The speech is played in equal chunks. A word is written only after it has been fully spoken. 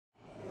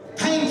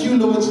you,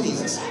 Lord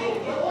Jesus.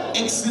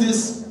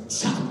 Exodus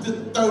chapter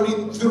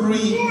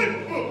 33,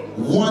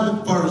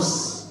 one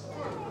verse.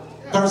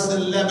 Verse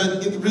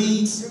 11, it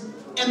reads,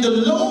 "And the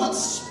Lord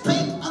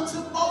spake unto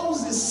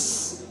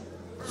Moses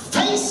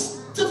face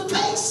to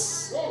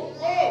face,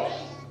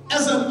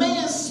 as a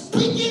man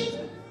speaketh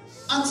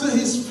unto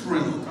his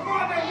friend.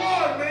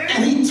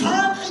 And he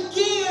turned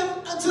again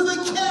unto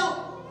the camp.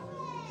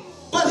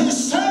 But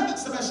his servant,"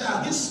 somebody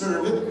shout, his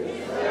servant,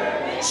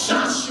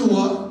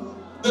 "Joshua,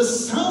 the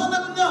son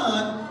of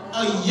Nun,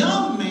 a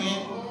young man,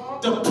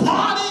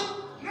 departed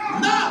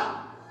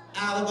not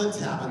out of the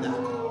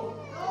tabernacle."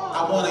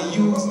 I want to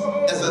use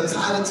as a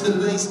title to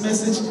today's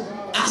message,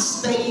 "I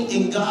stayed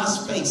in God's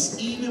face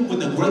even when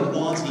the great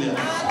ones left."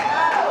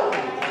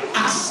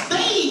 I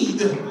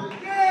stayed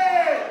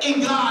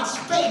in God's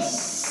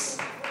face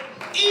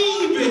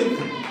even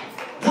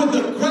when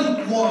the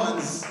great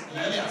ones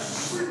left.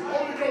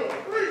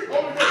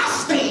 I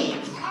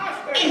stayed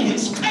in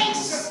his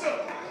face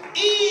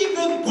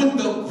even when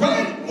the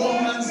great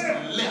ones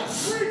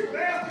left.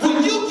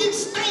 When you can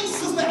stay,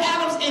 Sister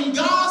Adams, in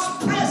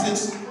God's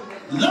presence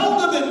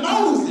longer than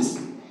Moses,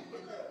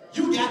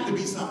 you got to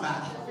be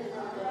somebody.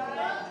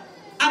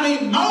 I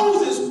mean,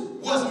 Moses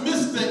was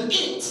Mr.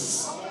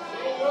 X.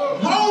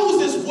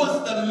 Moses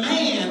was the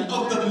man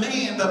of the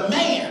man, the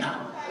man.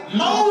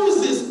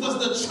 Moses was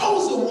the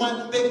chosen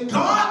one that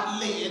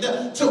God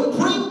led to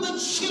bring the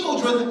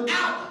children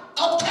out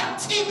of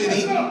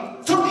captivity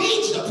from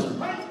Egypt.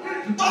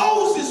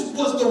 Moses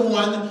was the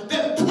one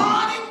that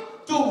parted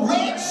the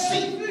Red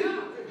Sea.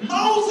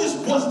 Moses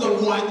was the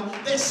one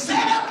that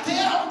sat up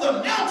there on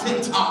the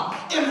mountaintop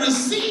and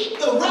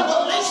received the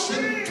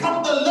revelation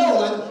from the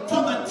Lord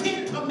from the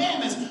 10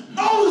 Commandments.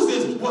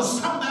 Moses was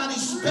somebody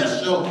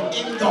special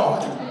in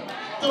God.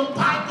 The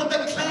Bible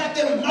declared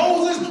that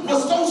Moses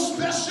was so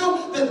special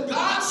that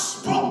God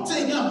spoke to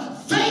him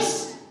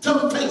face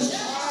to face.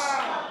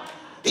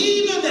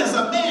 Even as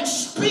a man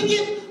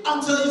speaketh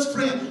unto his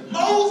friend.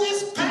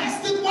 Moses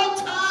fasted one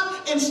time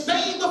and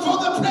stayed before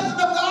the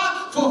presence of God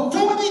for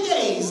 40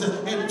 days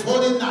and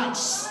 40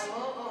 nights.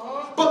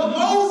 But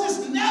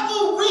Moses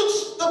never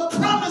reached the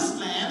promised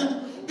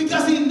land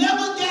because he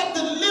never got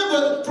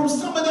delivered from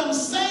some of them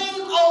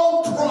same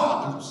old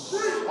problems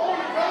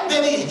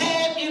that he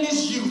had in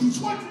his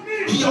youth.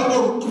 He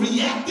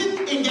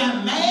overreacted and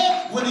got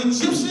mad when the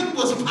Egyptian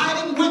was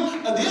fighting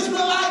with the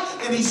Israelite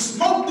and he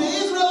smoked the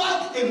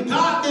Israelite and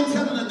God didn't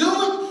tell him to do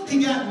it.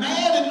 He got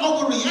mad and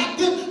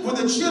overreacted when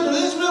the children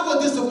of Israel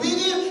were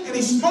disobedient and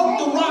he smoked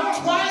the rock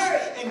twice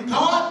and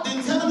God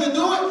didn't tell him to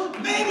do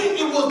it.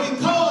 Maybe it was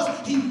because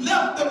he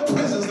left the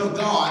presence of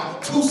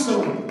God too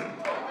soon.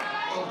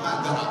 Oh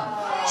my God.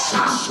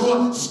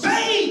 Joshua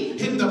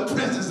stayed in the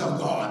presence of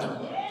God.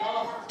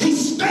 He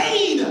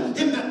stayed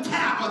in the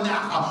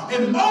tabernacle.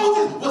 And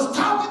Moses was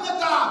talking to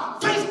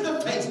God face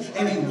to face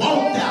and he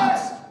walked out.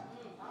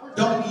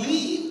 Don't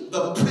leave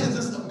the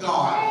presence of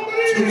God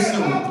too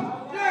soon.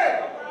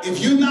 If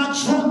you're not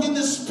drunk in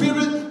the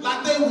spirit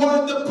like they were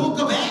in the book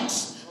of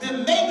Acts,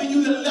 then maybe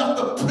you have left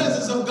the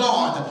presence of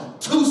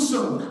God too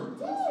soon.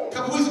 A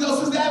couple weeks ago,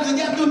 Sister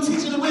Adams got through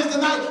teaching the Wednesday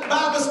night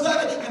Bible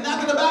study, and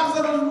after the Bible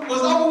study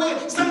was over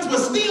with, saints were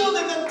still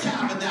in the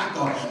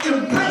tabernacle,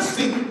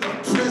 embracing the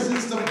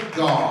presence of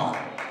God.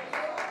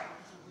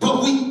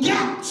 But we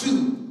got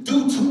to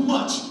do too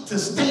much to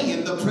stay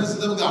in the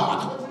presence of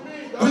God.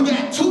 We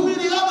got too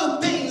many other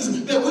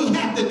things that we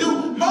have to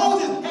do.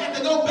 Moses had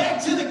to go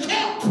back to the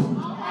camp.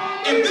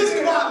 And this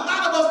is why a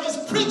lot of us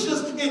as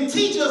preachers and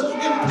teachers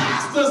and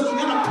pastors and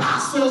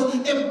apostles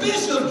and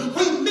bishops,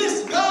 we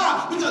miss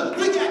God because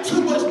we got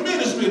too much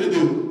ministry to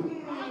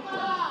do.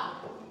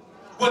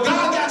 Well,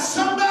 God got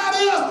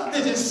somebody else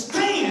that is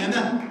staying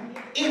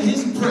in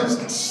his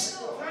presence.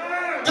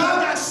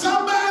 God got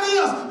somebody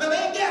else that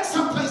ain't got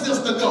someplace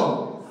else to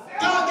go.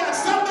 God got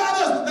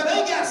somebody else that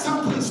ain't got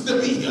someplace to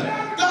be.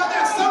 God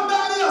got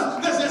somebody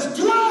else that's just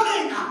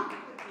dwelling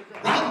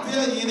right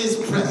there in his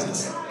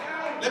presence.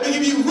 Let me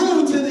give you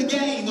rules to the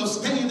game of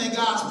staying in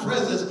God's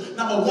presence.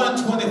 Number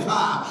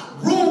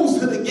 125. Rules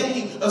to the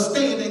game of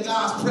staying in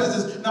God's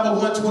presence. Number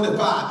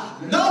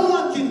 125. No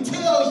one can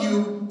tell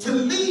you to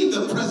leave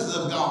the presence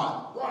of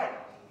God,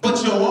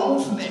 but your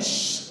own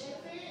flesh.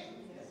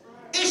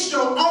 It's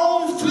your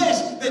own flesh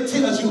that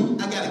tells you,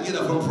 I got to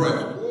get up from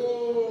prayer.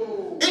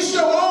 It's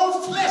your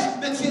own flesh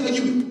that tells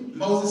you,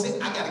 Moses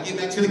said, I got to get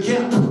back to the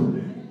camp.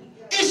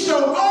 It's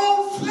your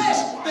own flesh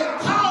that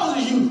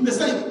causes you to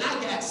say,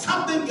 I got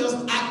something else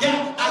I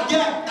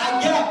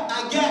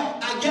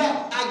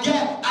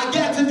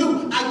got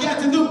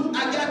to do.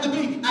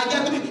 I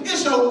got to be.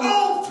 It's your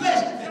own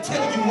flesh that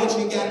tells you what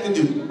you got to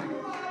do.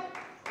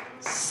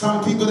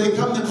 Some people, they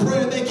come to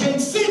prayer, they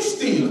can't sit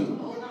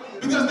still.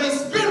 Because they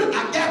spirit,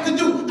 I got to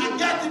do.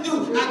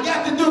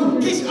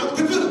 Piece of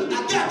computer,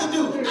 I got to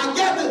do.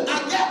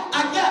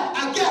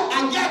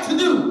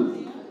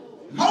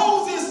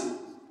 Moses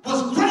was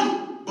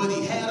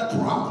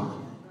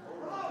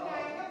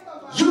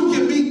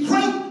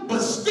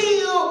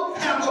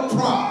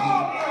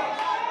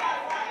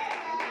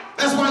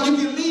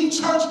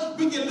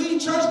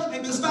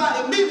to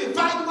start immediately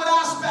fighting with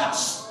our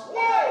spouse.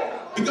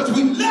 Because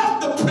we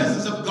left the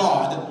presence of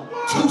God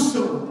too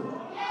soon.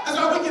 That's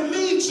why we can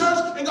leave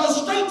church and go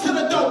straight to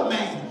the dope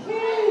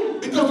man.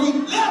 Because we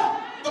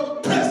left the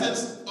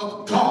presence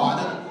of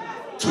God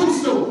too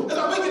soon. That's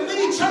why we can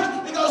leave church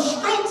and go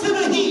straight to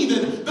the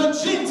heathen, the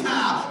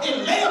Gentile,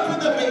 and lay up in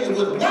the bed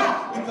with.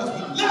 Why? Because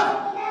we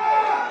left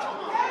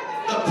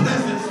the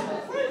presence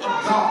of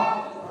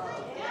God.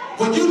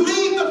 When you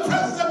leave the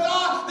presence of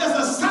God,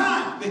 there's a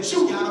sign that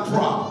you got a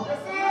problem.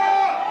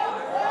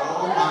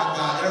 Oh my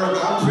God,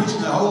 Erica, I'm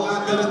preaching a whole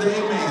lot better than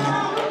amen.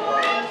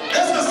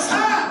 There's a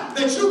sign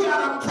that you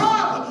got a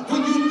problem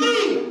when you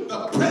leave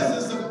the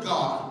presence of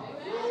God.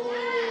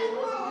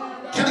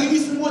 Can I give you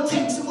some more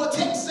text? Some more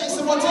text? Say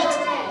some more text.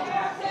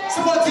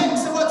 Some more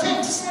text. Some more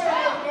text.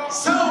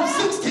 Psalm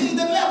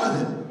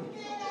 16:11.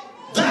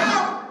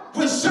 Thou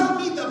wilt show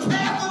me the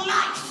path of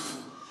life.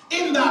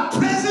 In thy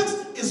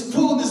presence is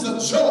fullness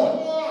of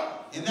joy.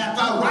 And at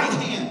thy right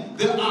hand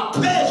there are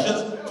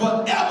pleasures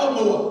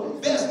forevermore.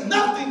 There's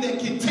nothing that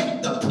can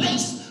take the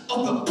place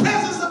of the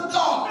presence of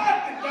God.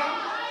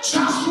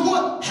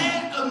 Joshua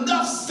had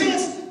enough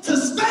sense to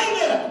stay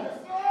there.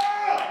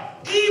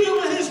 Even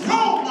when his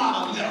role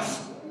model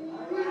left.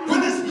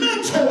 When his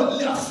mentor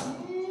left.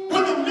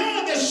 When the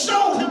man that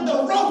showed him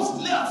the ropes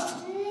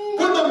left.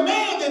 When the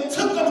man that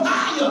took him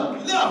higher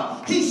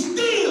left. He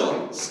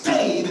still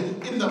stayed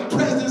in the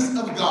presence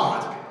of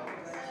God.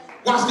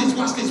 Watch this,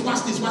 watch this,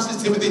 watch this, watch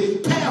this, Timothy.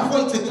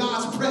 Pathway to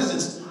God's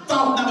presence.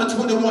 Thought number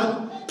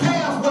 21.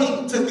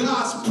 Pathway to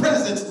God's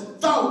presence.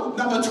 Thought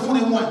number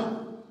 21.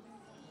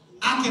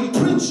 I can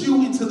preach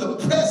you into the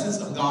presence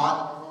of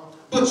God,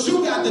 but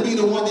you got to be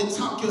the one that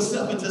talk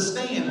yourself into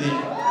staying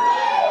there.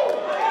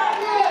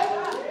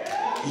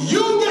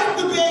 You got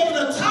to be able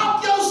to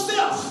talk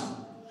yourself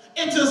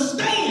into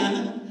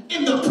staying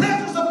in the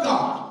presence of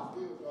God.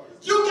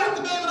 You got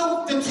to be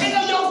able to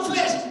tell your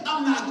flesh,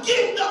 I'm not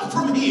getting up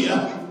from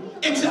here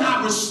until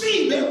I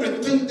receive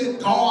everything that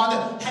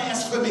God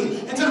has for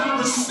me. Until I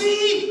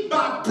receive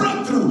my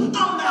breakthrough.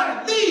 I'm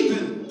not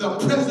leaving the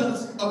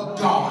presence of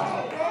God.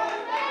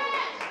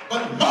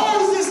 But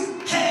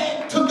Moses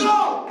had to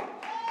go.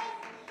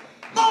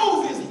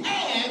 Moses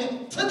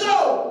had to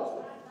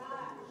go.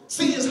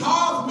 See, it's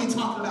hard for me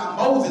talking about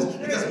Moses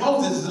because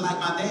Moses is like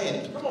my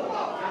daddy.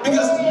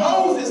 Because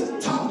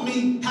Moses taught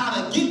me how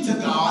to get to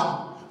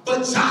God,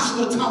 but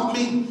Joshua taught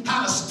me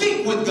how to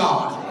stick with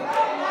God.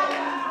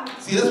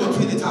 See, that's what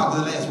Penny talked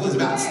the last was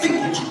about,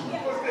 sticking.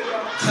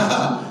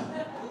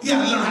 You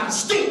got to learn how to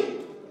stick.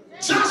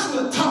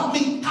 Joshua taught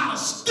me how to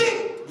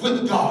stick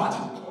with God.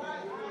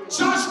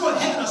 Joshua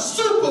had a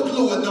super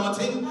glue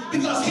anointing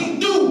because he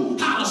knew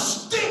how to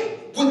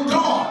stick with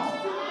God.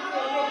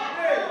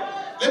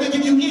 Let me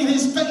give you in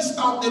his face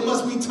thought that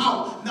must be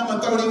taught, number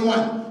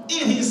 31.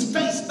 In his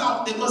face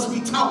thought that must be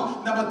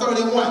taught, number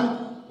 31.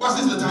 Watch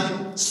this,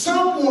 Latanya.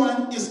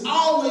 Someone is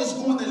always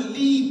going to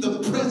leave the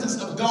presence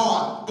of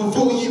God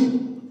before you.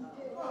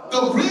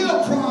 The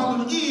real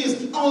problem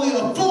is only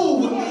a fool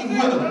will leave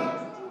with him.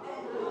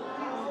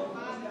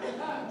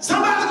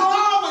 Somebody's going to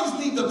always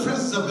leave the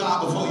presence of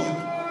God before you.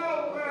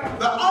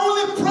 The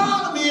only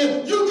problem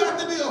is you got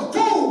to be a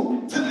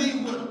fool to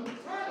leave with him.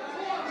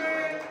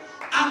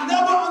 I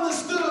never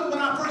understood when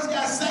I first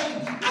got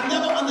saved. I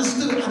never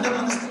understood.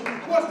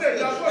 What's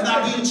that? And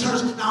I'd be in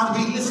church, and I'd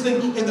be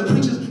listening, and the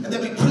preachers, and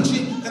they'd be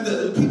preaching, and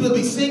the people would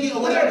be singing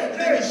or whatever, and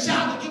they'd be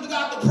shouting, giving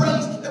God the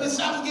praise. They'd be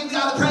shouting, giving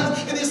God the praise.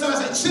 And then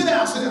somebody said, sit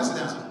down, sit down, sit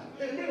down.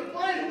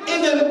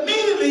 And then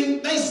immediately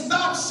they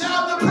stopped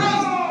shouting the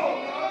praise.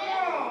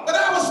 But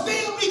I would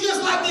still be just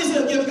like this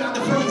here, giving God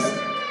the praise.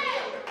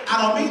 I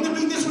don't mean to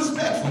be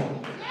disrespectful.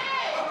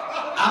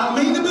 I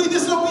don't mean to be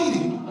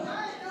disobedient.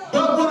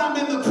 But when I'm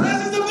in the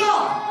presence of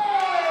God,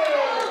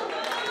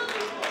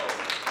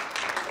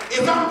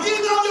 if I'm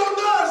getting on your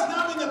nerves and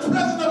I'm in the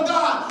presence of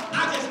God,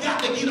 I just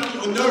got to get on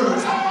your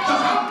nerves.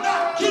 Because I'm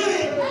not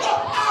getting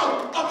up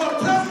out of the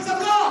presence of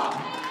God.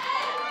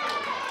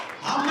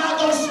 I'm not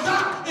going to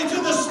stop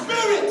until the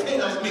Spirit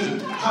tells me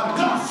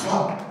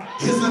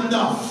enough is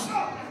enough.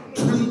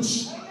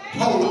 Preach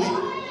Holy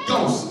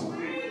Ghost.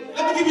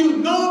 Let me give you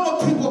normal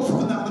people.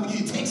 Now, let me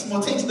give you text,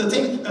 more text, the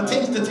text.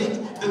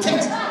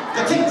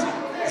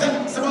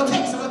 Some more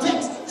text.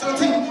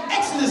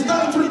 Exodus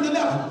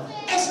 33:11.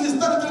 Exodus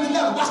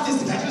 33:11. Watch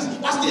this, evangelist.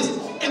 Watch this.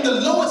 And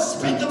the Lord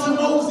spake unto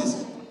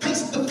Moses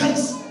face to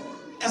face,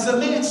 as a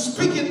man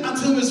speaketh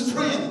unto his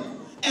friend.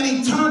 And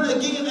he turned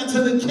again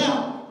unto the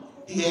camp.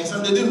 He had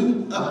something to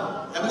do.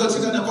 Let me go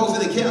check on them folks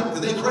in the camp,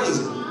 because they're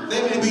crazy.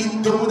 They may be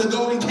doing the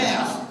golden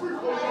calf.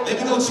 Let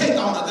me go check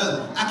on it, because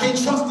I can't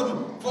trust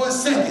them for a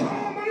second.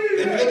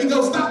 Let me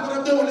go stop what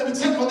I'm doing. Let me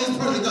check on this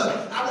person, because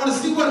I want to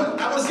see what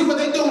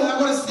they're doing. I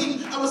want to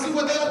see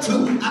what they're up to.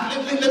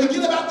 Let me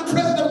get about the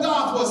presence of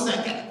God for a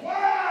second.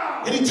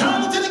 And he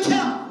turned into the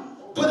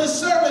camp. But his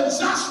servant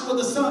Joshua,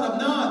 the son of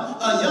Nun,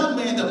 a young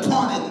man,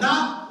 departed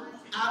not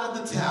out of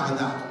the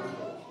tabernacle.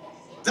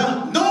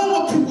 The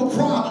normal people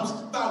problems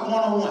by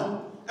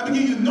one-on-one. Let me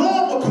give you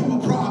normal people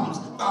problems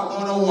by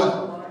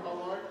one-on-one.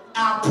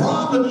 Our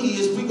problem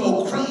is we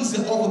go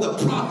crazy over the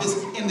prophets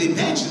and the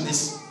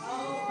evangelists,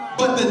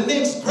 but the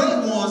next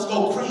great ones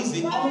go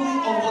crazy only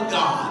over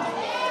God.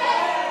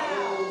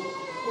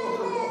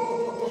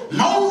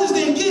 Moses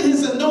didn't get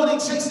his anointing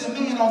chasing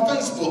man on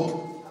Facebook.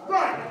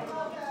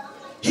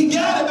 He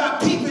got it by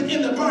peeping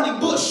in the burning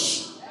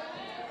bush.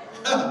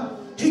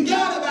 He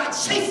got it by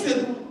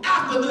chasing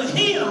after the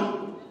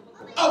hem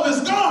of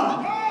his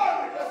garment.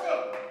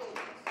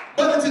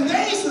 But in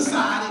today's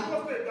society,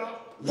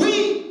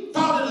 we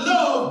fall in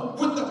love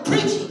with the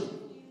preacher.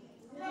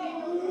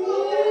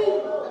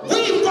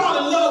 We fall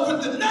in love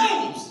with the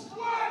names.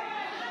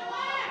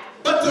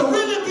 But to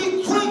really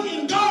be great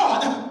in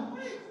God,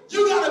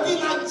 you got to be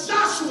like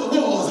Joshua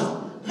was.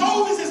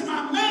 Moses is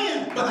my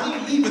man, but I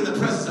ain't leaving the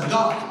presence of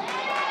God.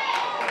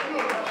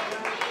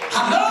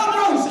 I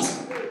love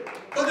Moses,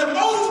 but if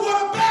Moses were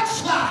to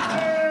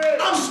backslide,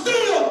 I'm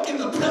still in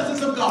the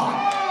presence of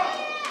God.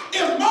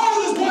 If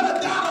Moses were to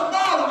die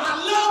tomorrow, I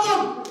love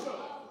him,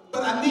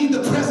 but I need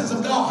the presence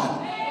of God.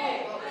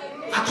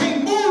 I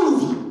can't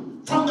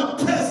move from the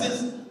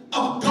presence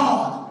of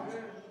God.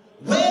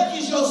 Where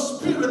is your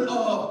spirit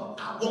of,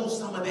 I want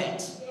some of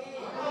that?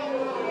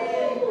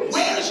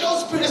 Where is your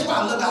spirit? That's why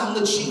I love our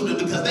little children,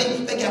 because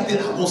they got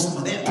that, I want some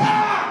of that.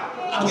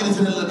 I'll get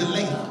into that a little bit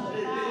later.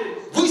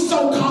 We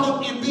so caught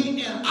up in being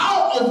in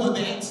awe over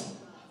that,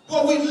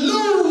 but we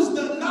lose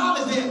the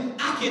knowledge that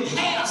I can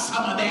have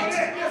some of that.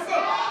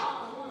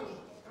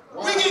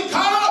 We get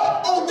caught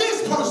up on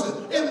this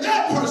person, and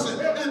that person,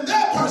 and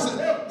that person.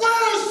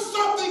 Where is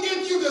something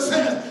in you that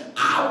says,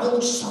 I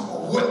want some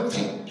of what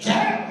they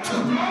got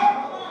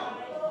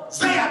to?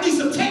 Say, I need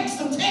some text.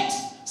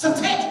 2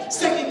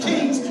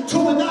 Kings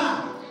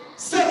 2:9.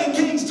 2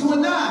 Kings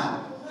 2:9.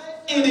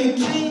 And it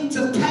came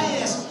to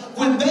pass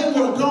when they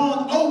were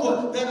gone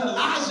over that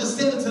Elijah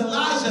said unto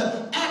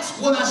Elijah,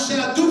 ask what I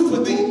shall do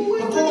for thee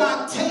before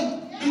I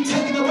be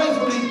taken away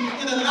from thee.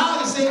 And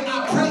Elijah said,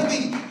 I pray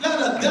thee, let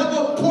a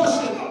double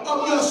portion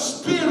of your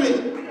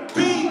spirit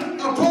be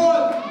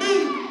upon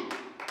me.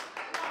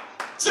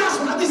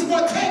 Joshua, I need some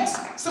more text.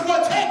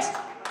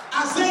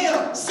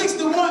 Isaiah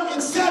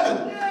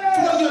 61:7.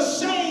 For your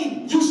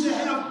shame you shall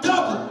have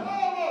double,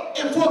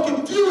 and for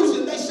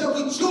confusion they shall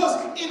rejoice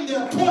in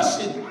their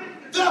portion.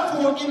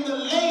 Therefore in the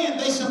land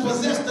they shall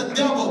possess the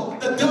double,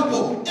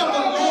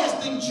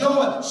 everlasting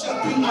joy shall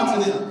be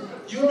unto them.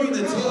 You mean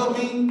to tell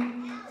me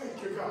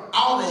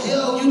all the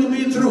hell you done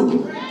been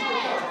through,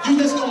 you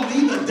just gonna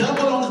leave the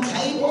double on the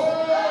table?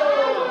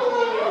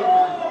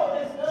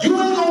 You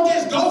ain't gonna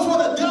just go for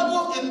the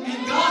double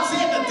and God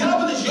said the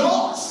double is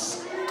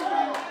yours?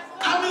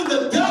 I mean,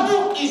 the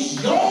double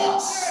is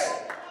yours.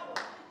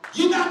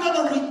 You're not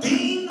gonna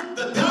redeem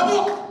the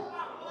double?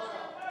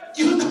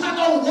 You're not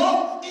gonna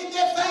walk in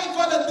that thing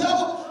for the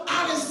double?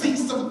 I done seen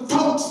some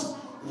folks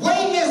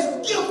way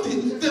less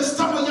gifted than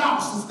some of y'all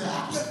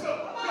sisters.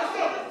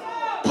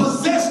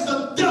 Possess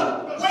the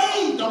double.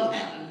 Way don't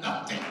have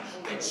nothing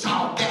that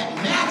y'all got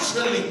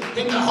naturally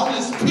in the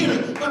Holy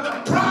Spirit. But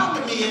the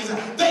problem is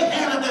they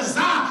had a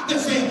desire that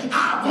said,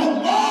 I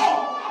want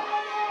more.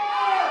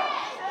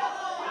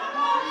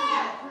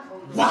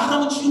 Why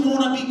don't you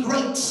want to be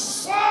great?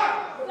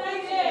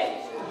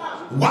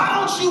 Why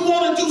don't you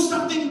want to do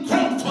something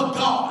great for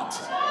God?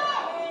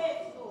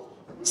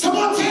 Some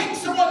more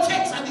text.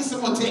 I need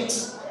some more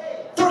text.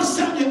 1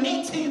 Samuel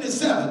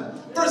 18:7.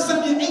 1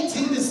 Samuel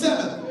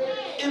 18:7.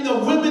 And the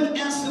women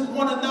answered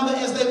one another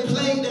as they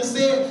played and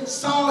said,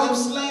 Saul have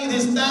slain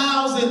his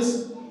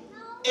thousands,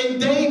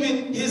 and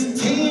David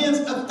his tens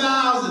of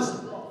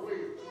thousands.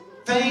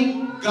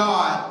 Thank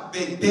God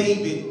that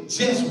David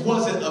just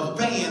wasn't a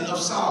fan of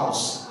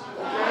Saul's.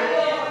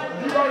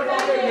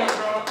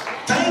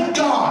 Thank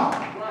God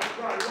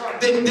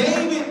that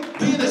David,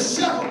 being a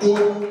shepherd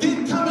boy,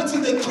 didn't come into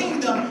the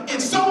kingdom in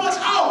so much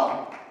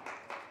awe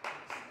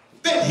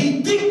that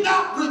he did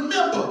not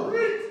remember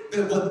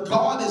that what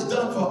God has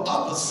done for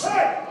others,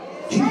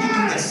 he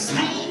can do the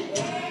same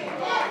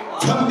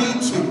for me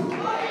too.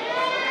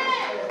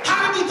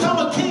 How to become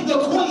a king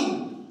or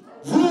queen?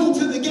 Rule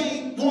to the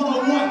game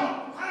 101.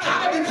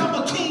 How to become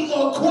a king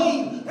or a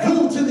queen?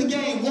 Rule to the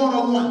game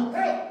 101.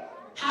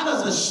 How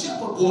does a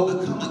shepherd boy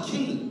become a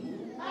king?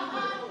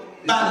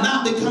 By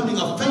not becoming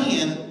a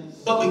fan,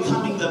 but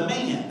becoming the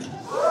man.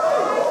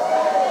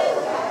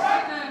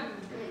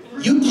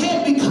 You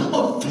can't become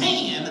a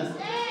fan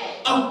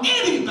of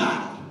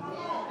anybody.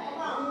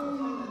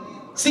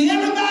 See,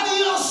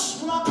 everybody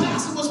else, when my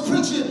pastor was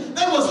preaching,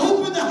 they was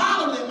hooping and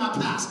hollering at my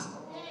pastor.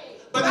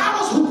 But I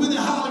was hooping and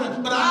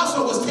hollering, but I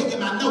also was taking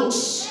my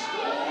notes.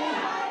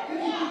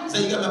 So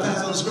you got my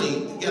pastor on the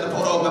screen. You got a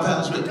photo of my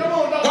pastor on the screen.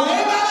 While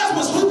everybody else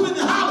was hooping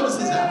and hollering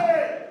since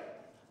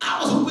I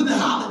was hooping and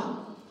hollering.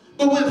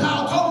 But when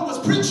Paul Coleman was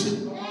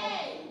preaching,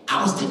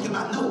 I was taking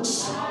my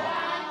notes.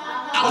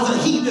 I was a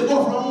heathen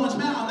boy from Orange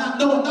Mountain, not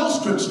knowing no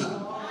scripture.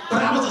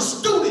 But I was a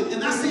student,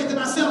 and I said to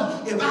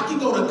myself, if I can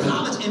go to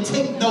college and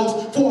take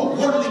notes for a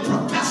worldly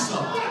professor,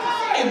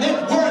 and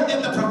that word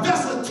that the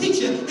professor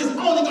teaching is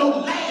only going to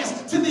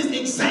last to this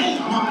exam,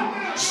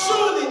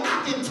 surely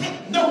I can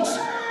take notes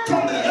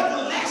from the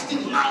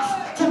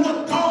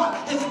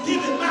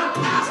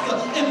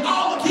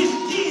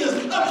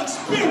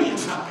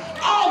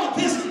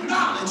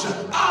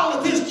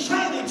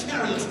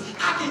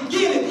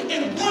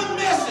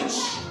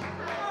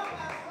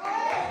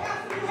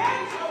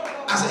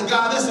I said,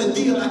 God, that's a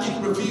deal I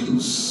can't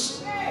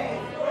refuse.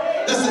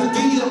 That's a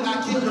deal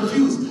I can't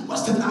refuse.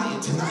 What's tonight?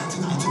 What's tonight?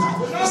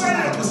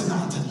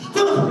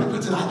 Run up right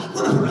quick tonight.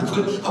 Run up right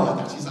quick. Oh my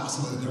God, she's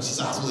awesome little girl. She's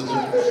awesome little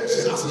girl.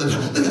 She's awesome little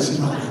girl. Look at she's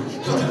running.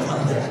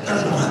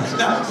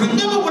 Now,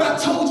 remember what I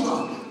told you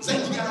all. Say,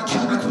 you got our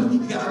camera right quick.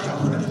 You got our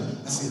camera right there.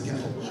 I see the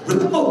camera.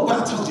 Remember what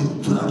I told you.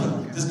 Put on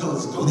camera. Let's go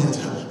there to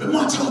her. Remember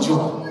what I told you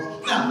all.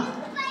 Now,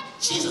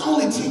 she's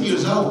only 10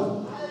 years old.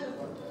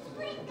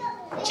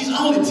 She's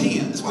only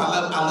 10. That's why I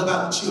love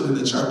our children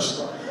in the church.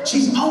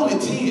 She's only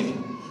 10.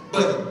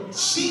 But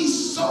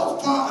she's so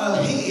far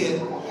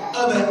ahead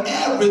of an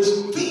average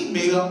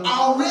female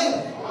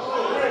already.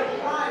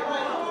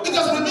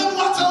 Because remember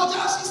what I told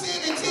y'all? She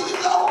said at 10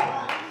 years old,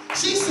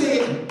 she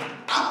said,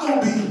 I'm going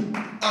to be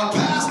a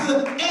pastor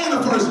and a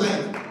first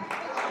lady.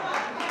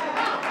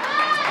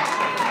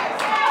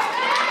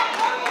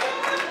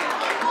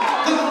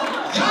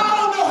 Y'all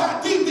don't know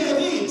how deep that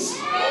is.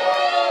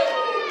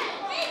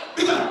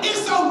 Because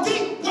it's so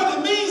deep, what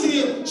it means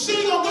is she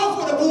ain't going to go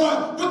for the boy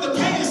with the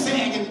pants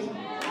sagging.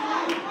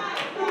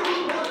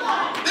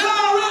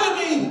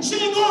 She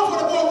ain't going for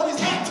the boy with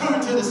his hat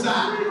turned to the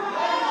side.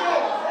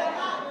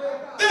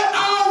 That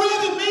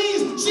already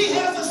means she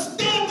has a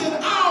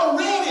standard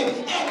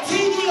already at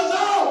 10 years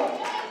old.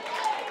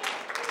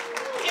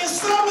 And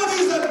some of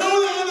these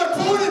anointed and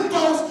appointed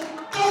folks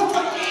go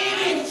for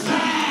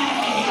anything.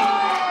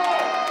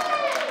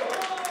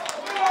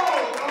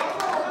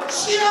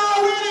 She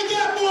already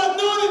got more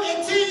anointed at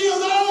 10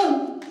 years old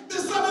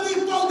than some of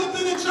these folks that have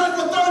been in church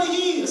for 30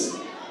 years.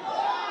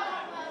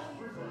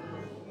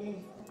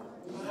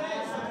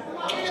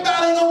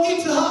 Everybody ain't gonna get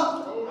to her.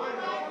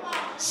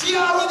 She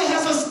already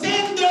has a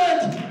standard.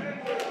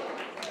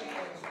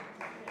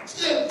 She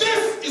said,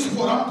 this is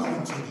what I'm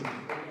going to do.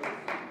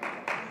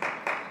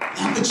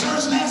 After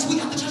church last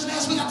week,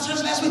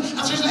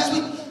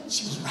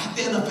 she was right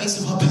there in the face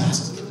of her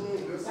pastor.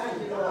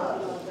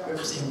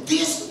 I said,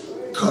 this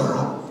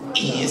girl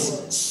is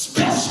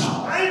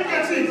special.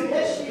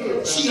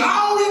 She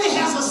already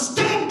has a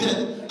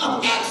standard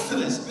of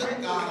excellence.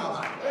 Good God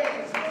Almighty.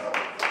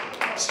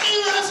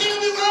 She'll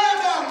be worried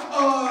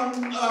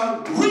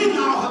about reading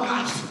all her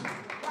life.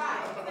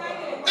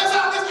 That's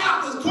out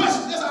the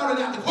question. That's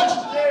already out the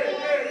question.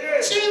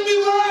 She'll be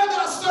worried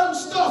about certain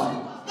stuff,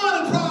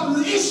 money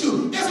problems,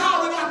 issue. That's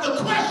already out the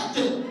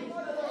question.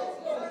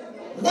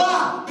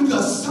 Why?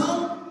 Because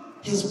some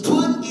has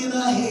put in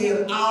her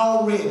head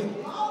already.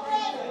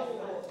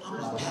 I'm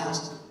a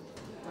pastor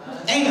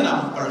and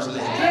I'm a first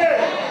lady.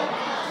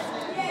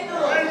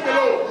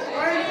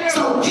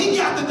 So he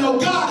got to know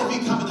God if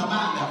he comes to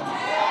my level.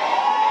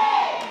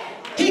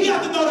 He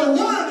got to know the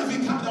word if he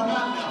comes to my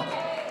level.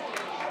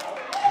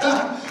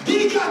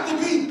 He got to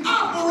be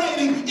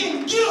operating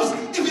in gifts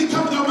if he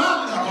comes to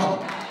my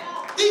level.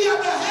 He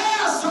got to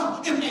have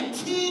something at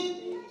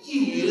 10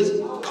 years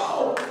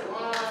old.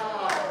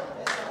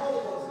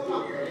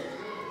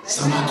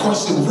 So my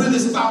question, really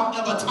stop,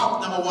 ever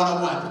talk, number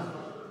 101.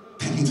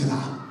 Thank you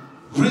tonight.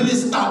 Really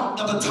stop,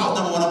 ever talk,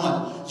 number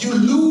 101. You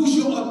lose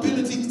your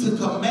ability to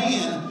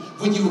command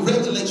when you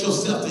regulate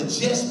yourself to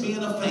just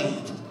being a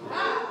fan.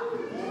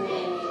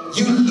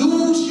 You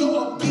lose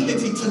your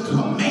ability to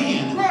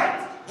command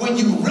when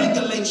you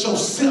regulate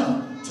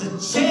yourself to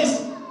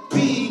just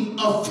being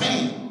a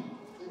fan.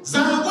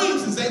 Zion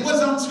Williamson say,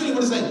 what's on the screen?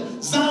 What does it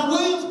say? Zion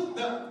Williams,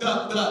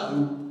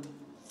 the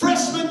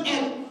freshman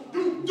at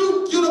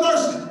Duke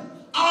University.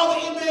 All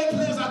the NBA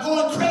players are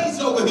going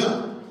crazy over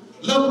him.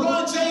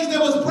 LeBron James, they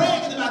was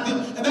bragging about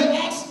them. And they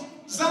asked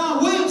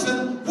Zion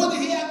Williamson, what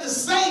did he have to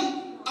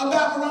say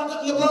about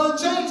LeBron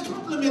James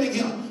complimenting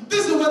him?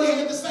 This is what he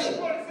had to say.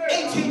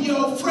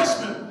 18-year-old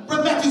freshman.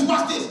 Brother Matthews,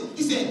 watch this.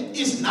 He said,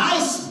 it's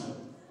nice,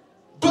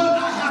 but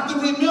I have to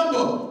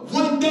remember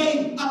one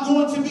day I'm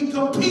going to be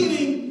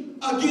competing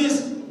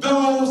against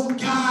those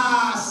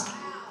guys.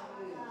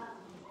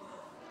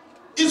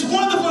 It's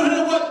wonderful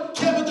hearing what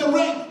Kevin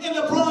Durant and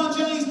LeBron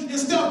James and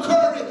Steph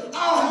Curry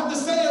all have to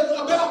say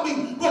about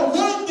me. But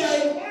one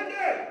day,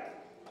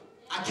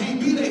 I can't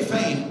be their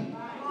fan.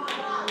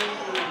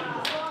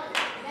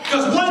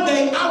 Because one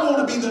day, I want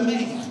to be the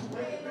man.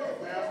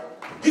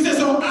 He said,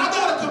 so I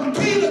got to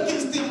compete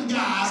against them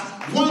guys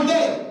one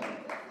day.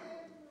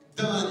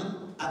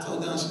 Dunn, I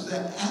told Dunn, she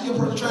said, ask your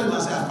personal trainer. I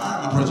said, I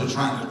fired my personal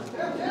trainer.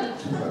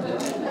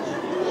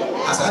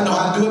 I said, I know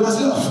how to do it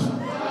myself.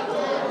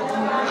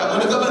 When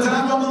a couple of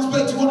times I'm going to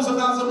pay $200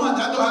 a month,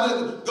 I know how to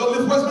go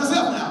lift weights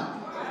myself now.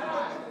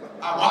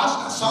 I watched,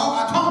 I saw,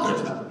 I conquered.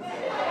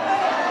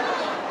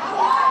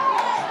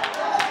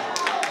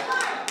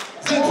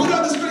 Say, put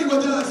on the screen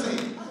what Dunn said.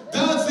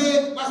 Dunn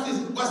said,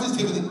 watch this,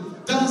 Timothy.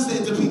 Dunn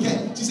said to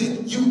PK, she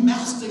said, you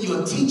master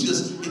your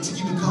teachers until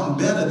you become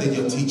better than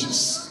your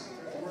teachers.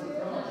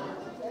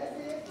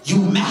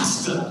 You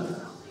master.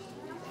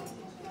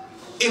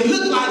 It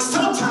looked like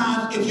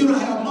sometimes if you don't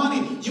have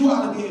money, you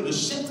ought to be able to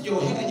shake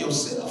your hair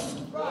yourself.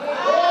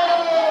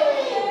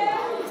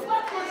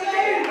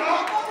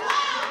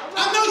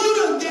 I know you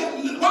done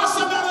get watch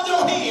somebody on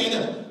your head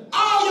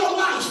all your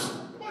life.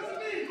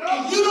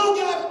 And you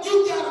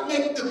gotta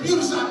make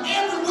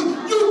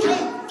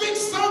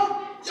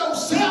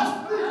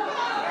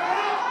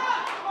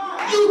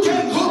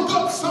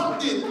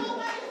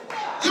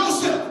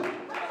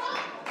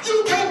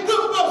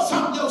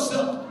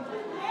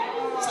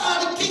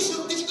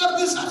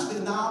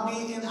allowed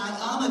me and I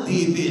honor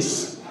thee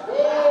this.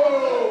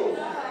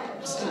 I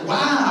said,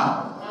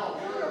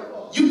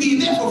 wow, you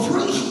did that for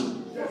free.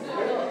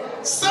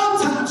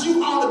 Sometimes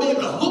you ought to be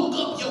able to hook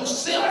up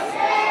yourself.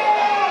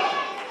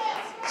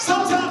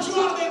 Sometimes you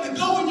ought to be able to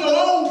go in your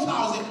own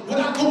closet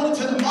without going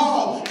into the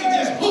mall and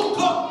just hook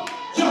up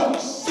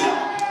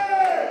yourself.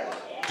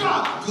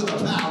 God, I feel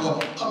the power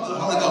of the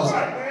Holy Ghost.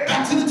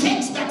 Back to the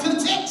text, back to the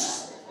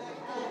text.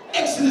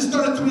 Exodus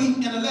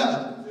 33 and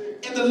 11.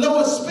 And the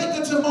Lord spake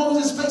unto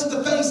Moses face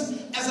to face,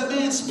 as a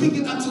man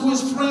speaketh unto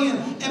his friend.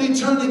 And he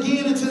turned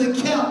again into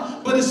the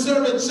camp. But his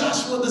servant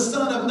Joshua the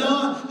son of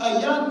Nun, a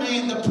young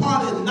man,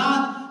 departed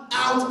not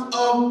out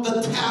of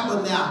the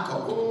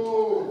tabernacle.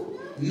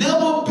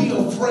 Never be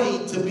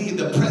afraid to be in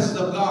the presence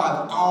of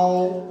God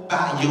all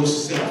by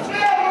yourself.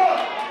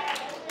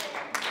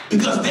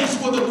 Because that's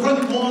where the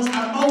great ones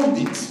are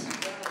molded.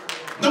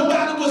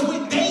 Nobody was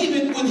with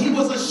David when he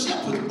was a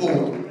shepherd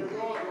boy.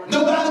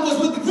 Nobody was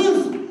with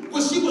Ruth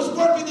when she was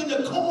working in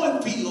the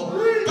cornfield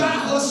by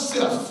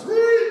herself.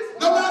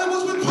 Nobody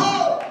was with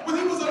Paul when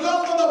he was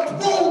alone on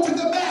the road to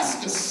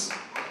Damascus.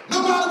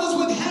 Nobody was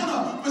with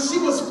Hannah when she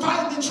was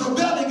fighting and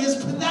travailing against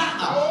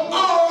Peninnah,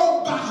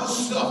 all by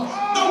herself.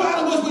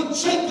 Nobody was with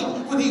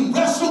Jacob when he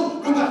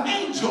wrestled with the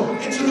angel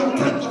into the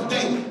break of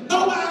day.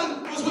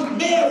 Nobody was with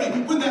Mary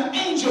when the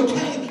angel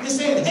came and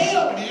said,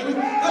 "Hail Mary,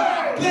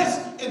 thou art blessed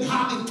and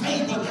highly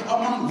favored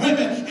among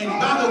women. And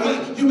by the way,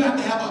 you got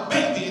to have a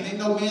baby," and ain't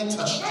no man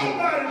touched you.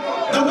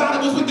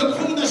 Nobody was with the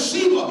Queen of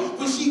Sheba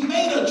when she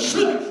made a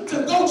trip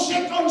to go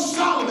check on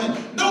Solomon.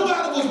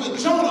 Nobody was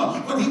with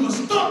Jonah when he was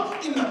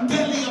stuck in the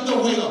belly of the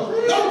whale.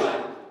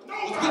 Nobody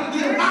was with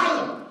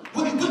Nehemiah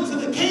when he went to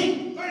the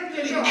king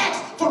and he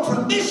asked for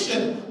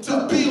permission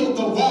to build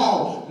the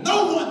wall.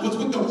 No one was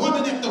with the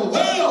woman at the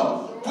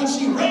well when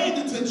she ran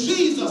into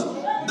Jesus.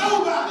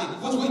 Nobody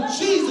was with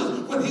Jesus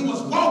when he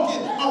was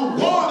walking on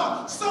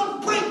water.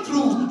 Some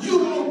breakthroughs you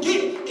won't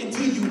get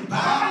until you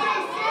buy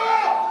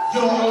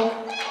yourself.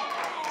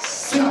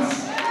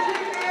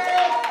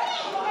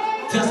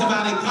 Tell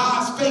somebody,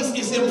 God's face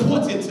is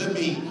important to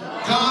me.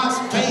 God's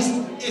face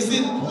is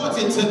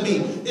important to me.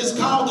 It's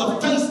called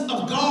the face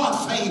of God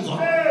favor.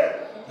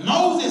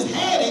 Moses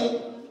had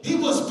it. He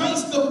was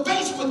face to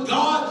face with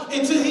God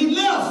until he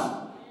left.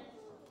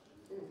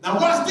 Now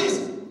watch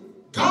this.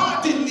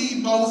 God didn't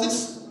leave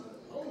Moses.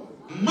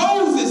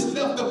 Moses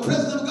left the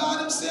presence of God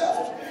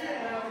himself.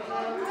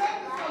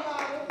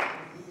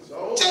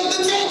 Check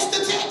the text,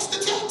 the text, the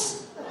text.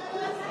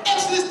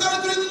 Exodus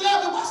 33 and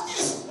 11, watch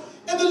this.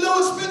 And the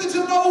Lord spake to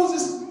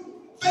Moses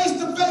face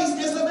to face,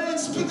 as a man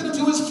speaking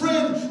unto his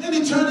friend. And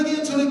he turned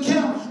again to the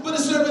camp. But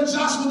his servant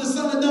Joshua the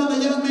son of Nun,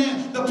 the young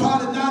man,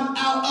 departed not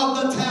out of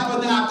the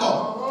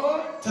tabernacle.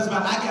 Tells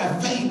about, I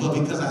got favor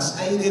because I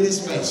stayed in his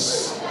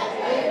face.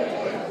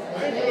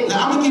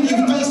 Now I'm going to give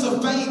you face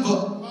of favor.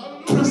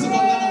 Principle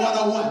number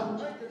 101.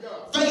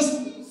 Face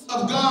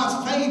of God's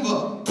favor.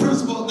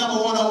 Principle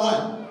number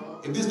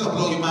 101. If this don't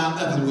blow your mind,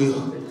 nothing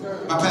will.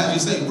 My pastor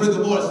used to say,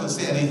 rigor mortis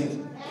set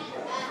in.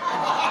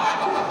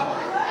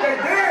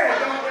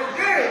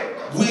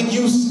 When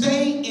you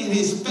stay in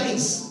his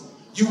face,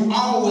 you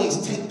always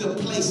take the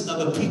place of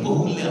the people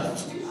who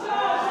left.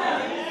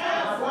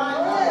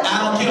 I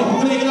don't care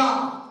who they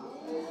are.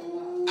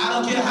 I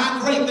don't care how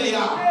great they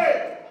are.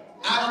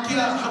 I don't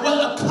care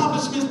what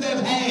accomplishments they've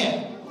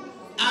had.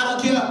 I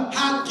don't care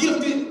how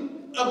gifted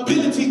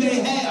ability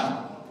they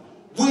have.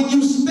 When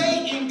you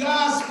stay in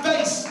God's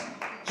face,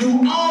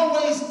 you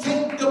always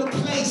take the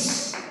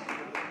place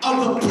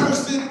of the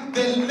person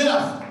that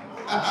left.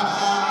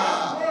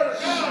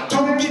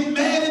 Don't get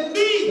mad at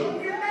me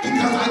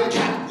because I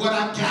got what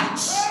I got.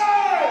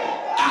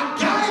 I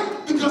got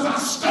it because I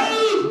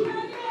stayed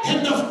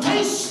in the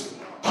face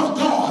of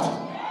God.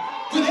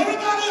 When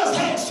everybody else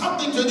had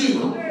something to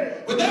do,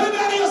 when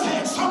everybody else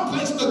had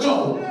someplace to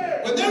go,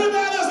 when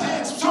everybody else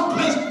had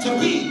someplace to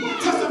be,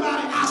 tell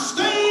somebody, I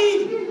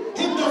stayed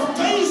in the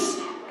face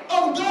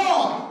of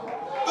God.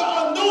 The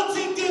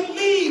anointing didn't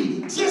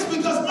leave just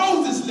because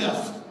Moses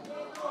left.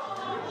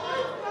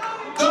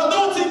 The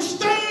anointing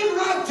stayed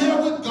right there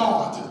with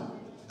God.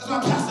 That's why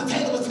Pastor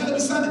Taylor was telling me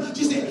Sunday.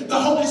 She said, the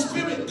Holy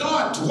Spirit,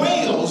 God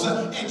dwells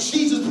in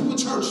Jesus People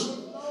Church.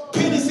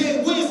 Penny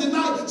said Wednesday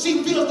night,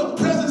 she feels the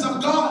presence of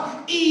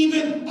God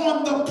even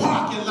on the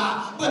parking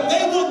lot. But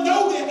they wouldn't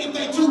know that if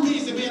they're too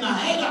busy being a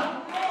hater.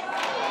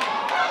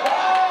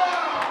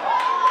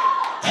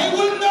 They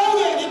wouldn't know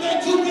that if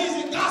they're too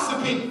busy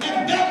gossiping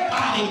and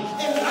backbiting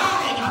and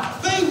lying.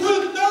 They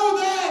wouldn't know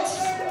that.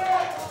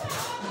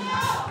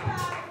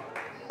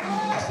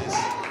 Watch this.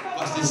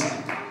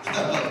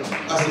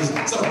 Watch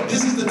this. So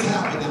this is the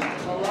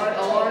tabernacle. All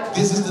right.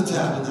 This is the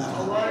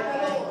tabernacle.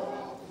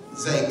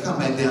 Zay, come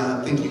back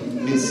down. I think you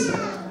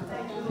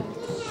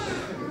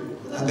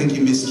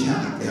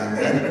miscounted down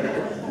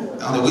there.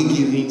 On the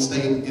weekend, he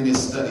stayed in his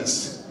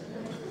studies.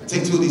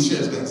 Take two of these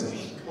chairs back,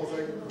 Zay.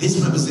 This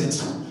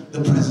represents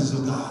the presence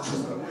of God.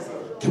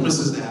 Come,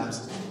 Mrs.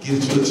 Adams,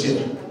 get you a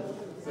chair.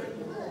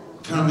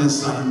 Come,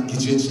 Miss Son,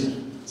 get you a chair.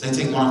 Say,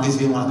 take one of these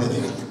here, one of that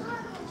here.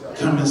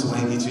 Come, Miss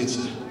Wayne, get you a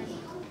chair.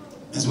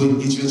 Let's wait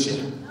and get you a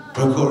chair.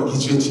 Brother Corey,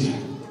 get you a chair.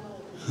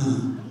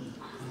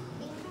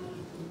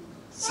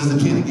 Sister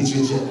Penny, get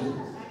you a chair.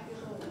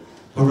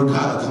 Brother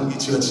Ricardo, come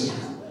get you a chair.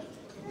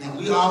 Now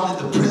we all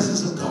in the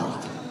presence of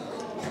God.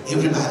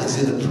 Everybody's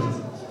in the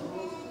presence.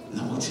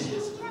 No more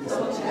chairs.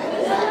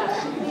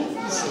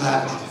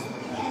 Slide.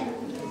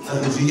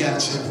 If you got a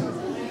chair,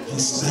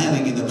 he's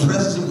standing in the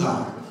presence of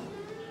God.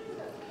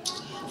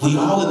 We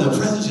all in the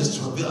presence, just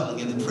travailing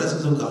in the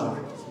presence of God.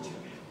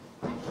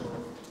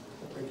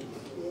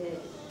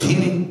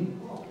 Penny.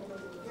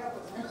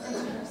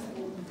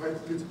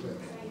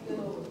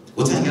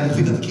 What time you got to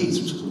pick up the kids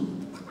from school?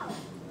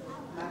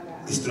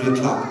 It's 3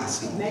 o'clock, I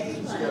see.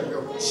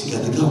 She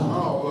got to go.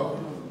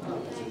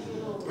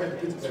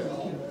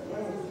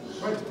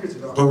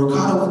 But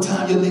Ricardo, what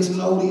time your next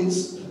load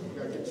is?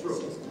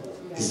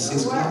 It's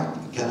 6 o'clock.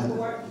 You got to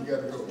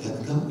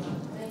go.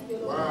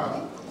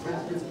 Wow.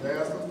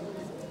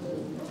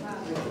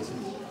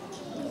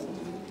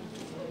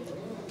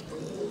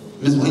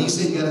 Miss, when you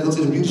say you got to go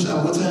to the beauty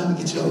shop, what time you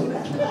get your?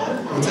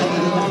 What time you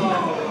got to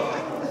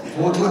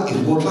go? 4 o'clock.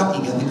 It's 4 o'clock.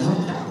 You got to go.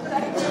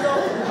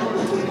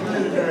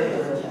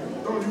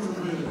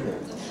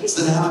 So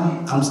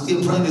now I'm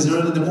still praying this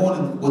early in the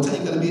morning. What time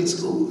you got to be at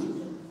school?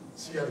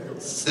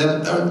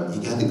 7:30.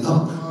 You got to go.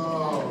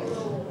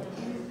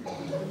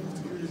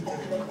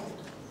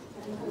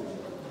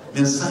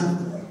 Miss Simon,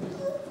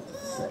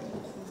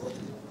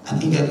 I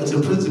think I got to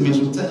go to the prison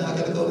mission. What time I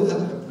got to go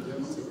there?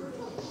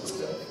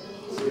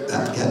 I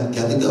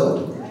got to go.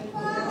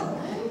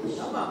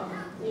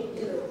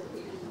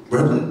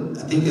 Reverend, I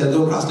think I got to go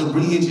across the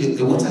bridge.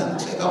 At what time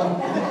to check on?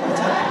 What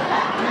time?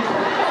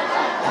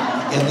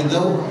 Got to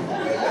go.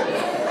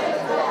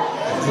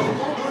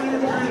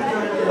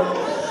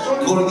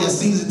 Corey got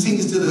season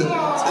tickets to the bridge.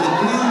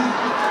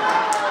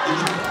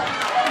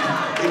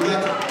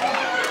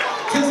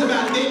 Tell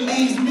somebody that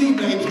leaves me,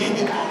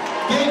 baby.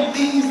 That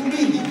leaves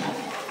me.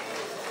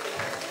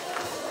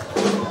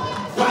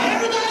 Why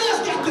everybody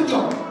else got to go?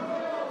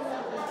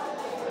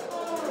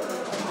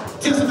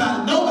 Tell somebody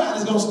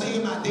nobody's gonna stay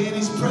in my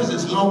daddy's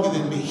presence longer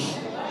than me.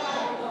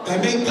 They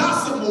may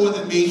gossip more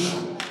than me.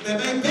 They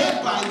may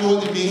backbite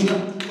more than me.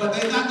 But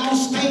they're not gonna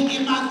stay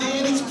in my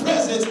daddy's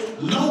presence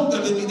longer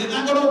than me. They're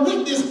not gonna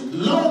witness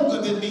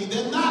longer than me.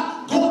 They're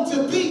not going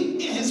to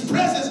be in his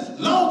presence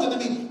longer than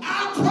me.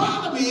 Our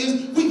problem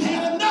is we've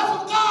had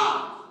enough of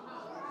God.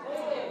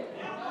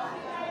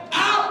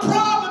 Our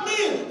problem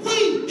is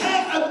we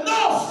had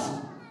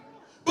enough.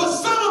 But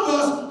some of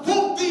us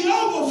want the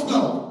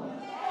overflow.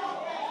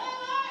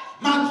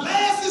 My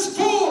glass is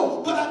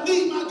full, but I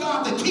need my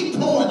God to keep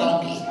pouring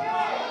on me.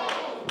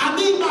 I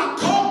need my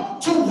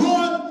cup to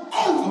run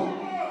over.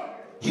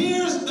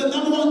 Here's the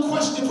number one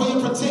question for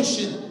your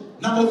protection.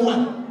 Number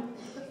one.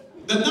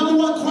 The number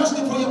one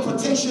question for your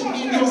protection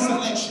in your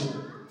selection.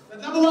 The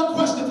number one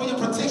question for your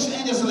protection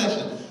and your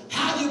selection.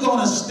 How you going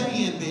to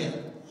stand there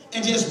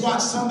and just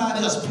watch somebody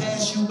else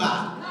pass you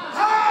by?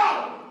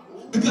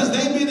 Because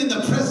they've been in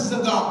the presence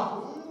of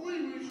God.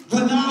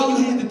 When all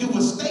you had to do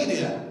was stay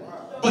there.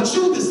 But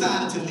you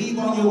decided to leave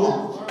on your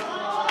own.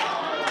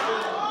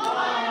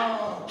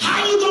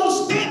 How you going to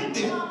stand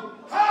there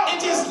and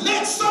just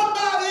let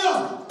somebody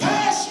else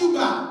pass you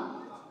by?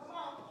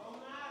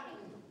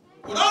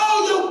 With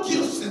all your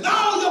gifts and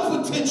all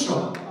your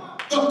potential,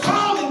 the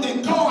calling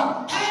that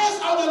God has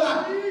on your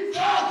life,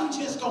 how you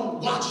just going to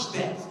watch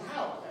that?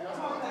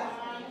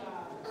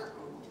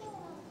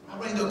 I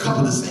ran to a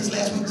couple of the saints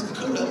last week. A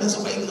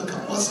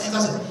couple of saints. I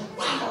said,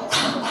 wow.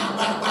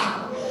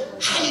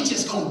 How you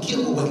just going to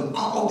give away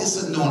all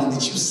this anointing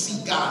that you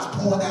see God's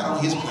pouring out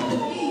on his people?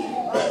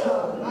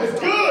 It's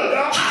good,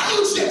 Doc. How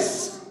you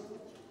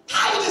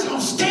just going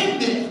to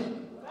stand there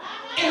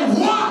and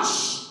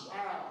watch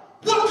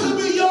what could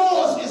be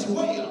yours as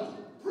well?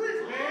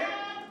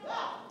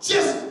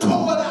 Just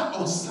pour it out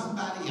on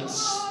somebody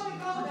else.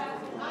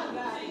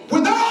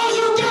 When all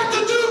you got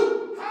to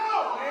do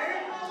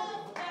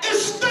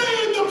is stay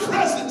in the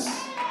presence.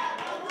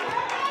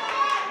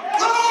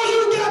 All you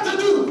got to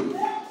do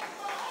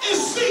is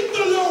seek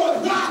the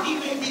Lord while he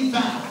may be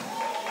found.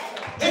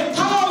 And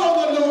call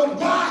on the Lord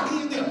while he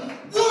is there.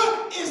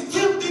 What is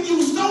tempting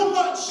you so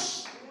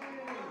much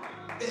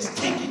that's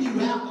taking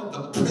you out of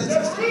the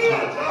presence of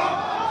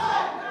God?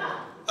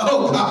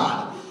 Oh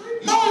God.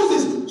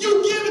 Moses,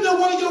 you giving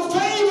away your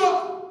favor.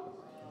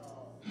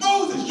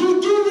 Moses,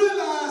 you do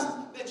realize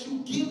that you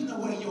giving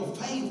away your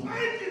favor.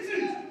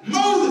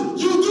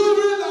 Moses, you do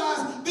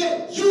realize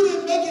that you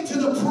didn't make it to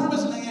the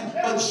promised land,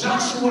 but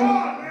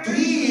Joshua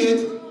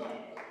did.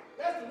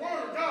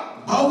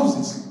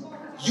 Moses,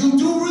 you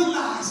do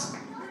realize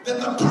that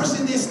the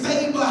person that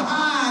stayed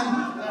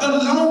behind the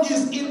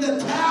longest in the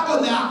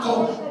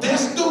tabernacle,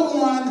 that's the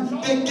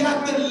one that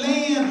got the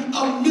land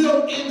of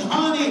milk and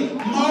honey.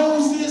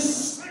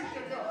 Moses.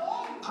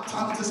 I'm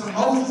talking to some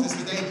Moseses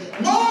today.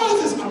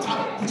 Moses, I'm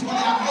talking, which one I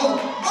know?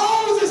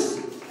 Moses.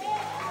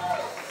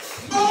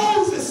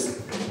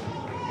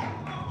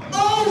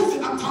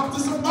 I'm talking to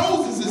some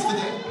Moseses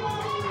today.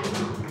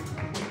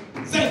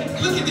 Say,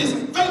 look at this.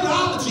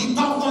 Favorology,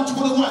 Psalm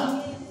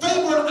 121.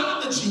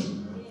 Favorology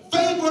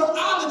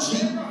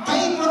Favorology,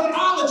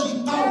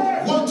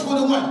 thought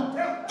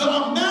 121. The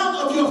amount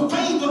of your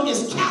favor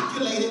is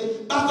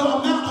calculated by the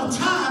amount of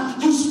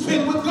time you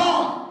spend with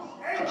God.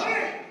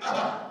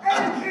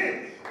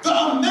 The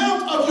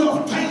amount of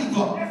your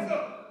favor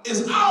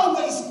is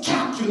always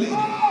calculated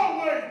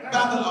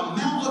by the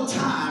amount of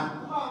time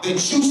that you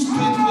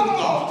spend with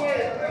God.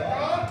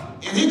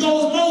 And here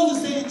goes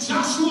Moses saying,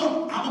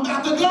 Joshua, I'm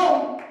about to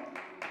go.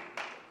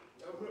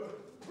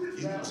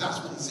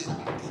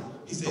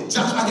 He said,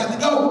 Joshua, I got to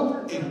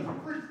go. And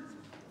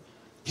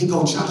here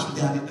goes Joshua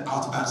down at the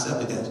altar by himself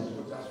with that.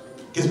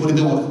 Guess what he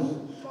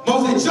doing?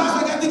 Moses said,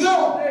 Joshua, I got to go.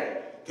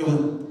 Give him.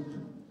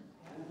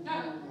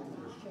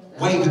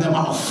 Waving them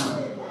off.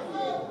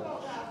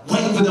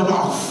 Waving them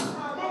off.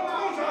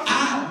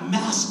 I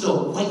master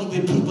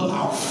waving people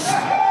off.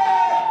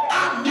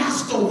 I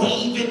master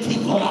waving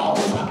people off.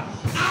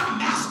 I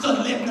master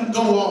letting them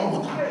go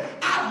on.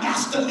 I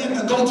master letting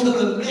them go to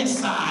the next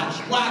side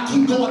while I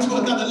keep going to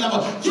another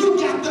level. You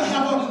got to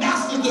have a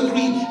master's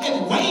degree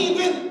in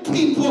waving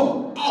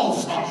people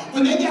off.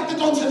 When they got to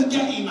go to the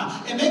game,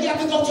 and they got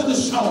to go to the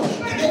show,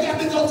 and they got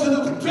to go to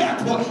the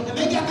airport, and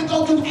they got to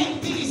go to A,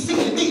 B, C,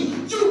 and D,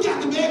 you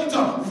got to be able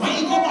to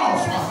wave them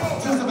off.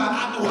 Tell somebody,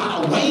 I know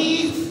how to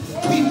wave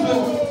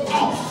people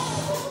off.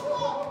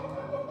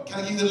 Can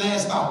I give you the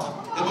last thought?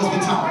 That must be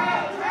taught.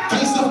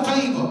 Face of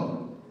favor.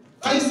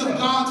 Face of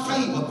God's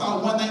favor,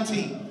 thought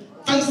 119.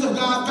 Face of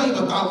God's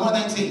favor, thought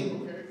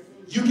 119.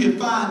 You can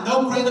find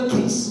no greater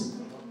peace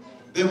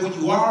than when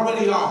you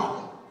already are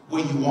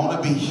where you want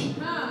to be.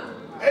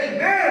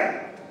 Amen.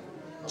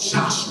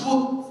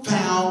 Joshua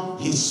found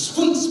his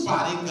sweet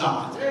spot in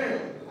God.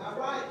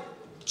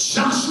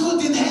 Joshua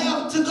didn't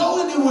have to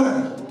go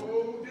anywhere.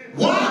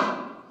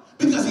 Why?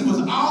 Because he was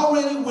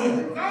already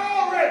where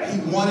he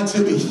wanted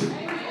to be. See,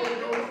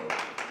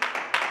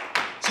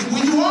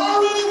 when you're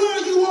already where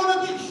you want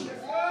to be,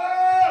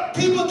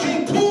 people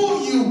can't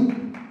pull you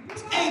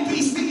A,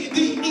 B, C,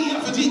 D, E,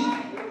 F, and G.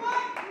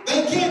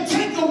 They can't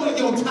take away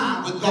your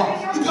time with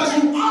God because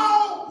you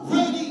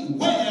already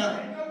where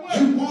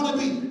you want to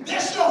be.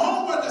 That's your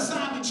homework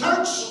assignment,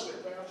 church,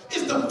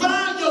 is to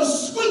find your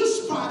sweet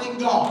spot in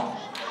God.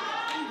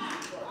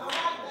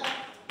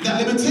 Now,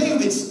 let me tell you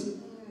this.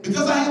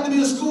 Because I had to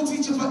be a school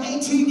teacher for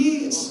 18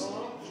 years,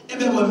 and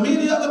there were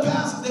many other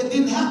pastors that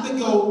didn't have to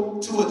go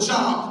to a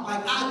job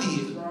like I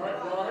did.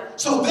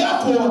 So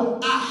therefore,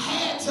 I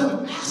had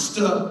to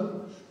master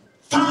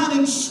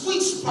finding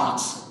sweet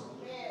spots,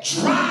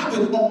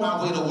 driving on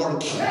my way to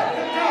work.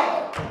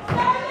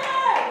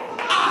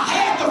 I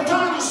had to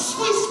find a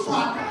sweet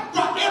spot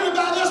while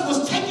everybody else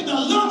was taking a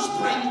lunch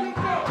break.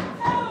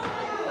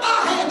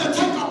 I had to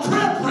take a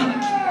prayer break.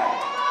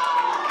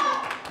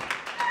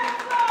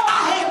 I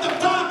had to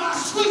find my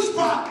sweet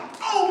spot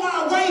on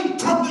my way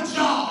from the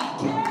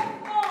job.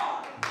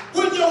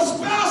 When your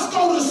spouse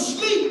go to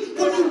sleep,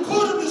 when you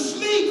put them to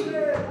sleep.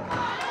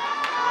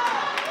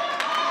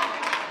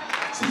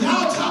 See,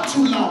 y'all talk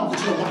too long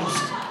with your wife.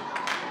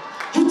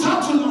 You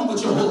talk too long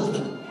with your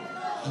husband.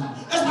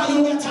 That's why you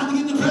don't got time to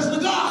get in the presence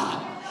of God.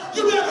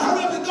 You better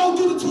hurry up and go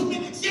do the 2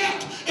 minutes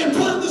yak and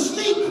put them to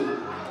sleep.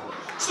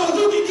 So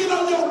you can get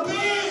on your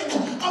bed,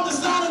 on the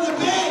side of the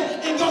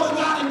bed, and go to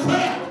God in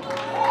prayer.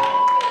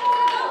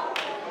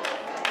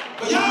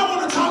 But y'all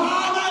want to talk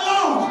all night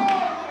long.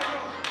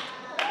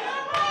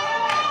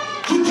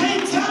 You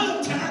can't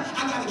tell them, I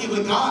got to get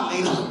with God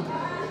later.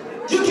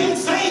 You can't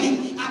say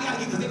it. I got to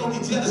get, because they're going to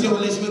get jealous of your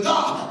relationship with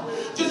God.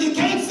 Just you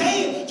can't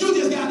say it. You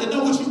just got to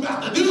know what you're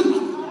about to do.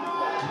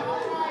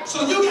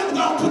 So you got to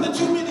go and put the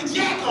 2 minute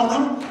jack on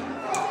them.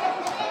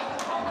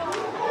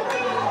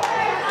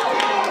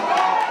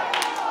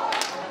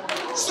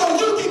 So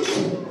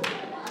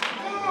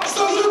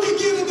you can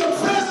get in the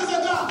presence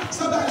of God.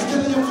 Somebody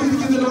stand on your feet and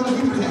give the Lord a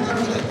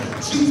victory.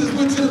 Jesus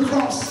went to the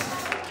cross.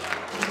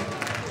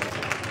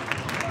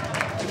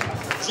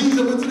 Jesus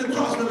went to the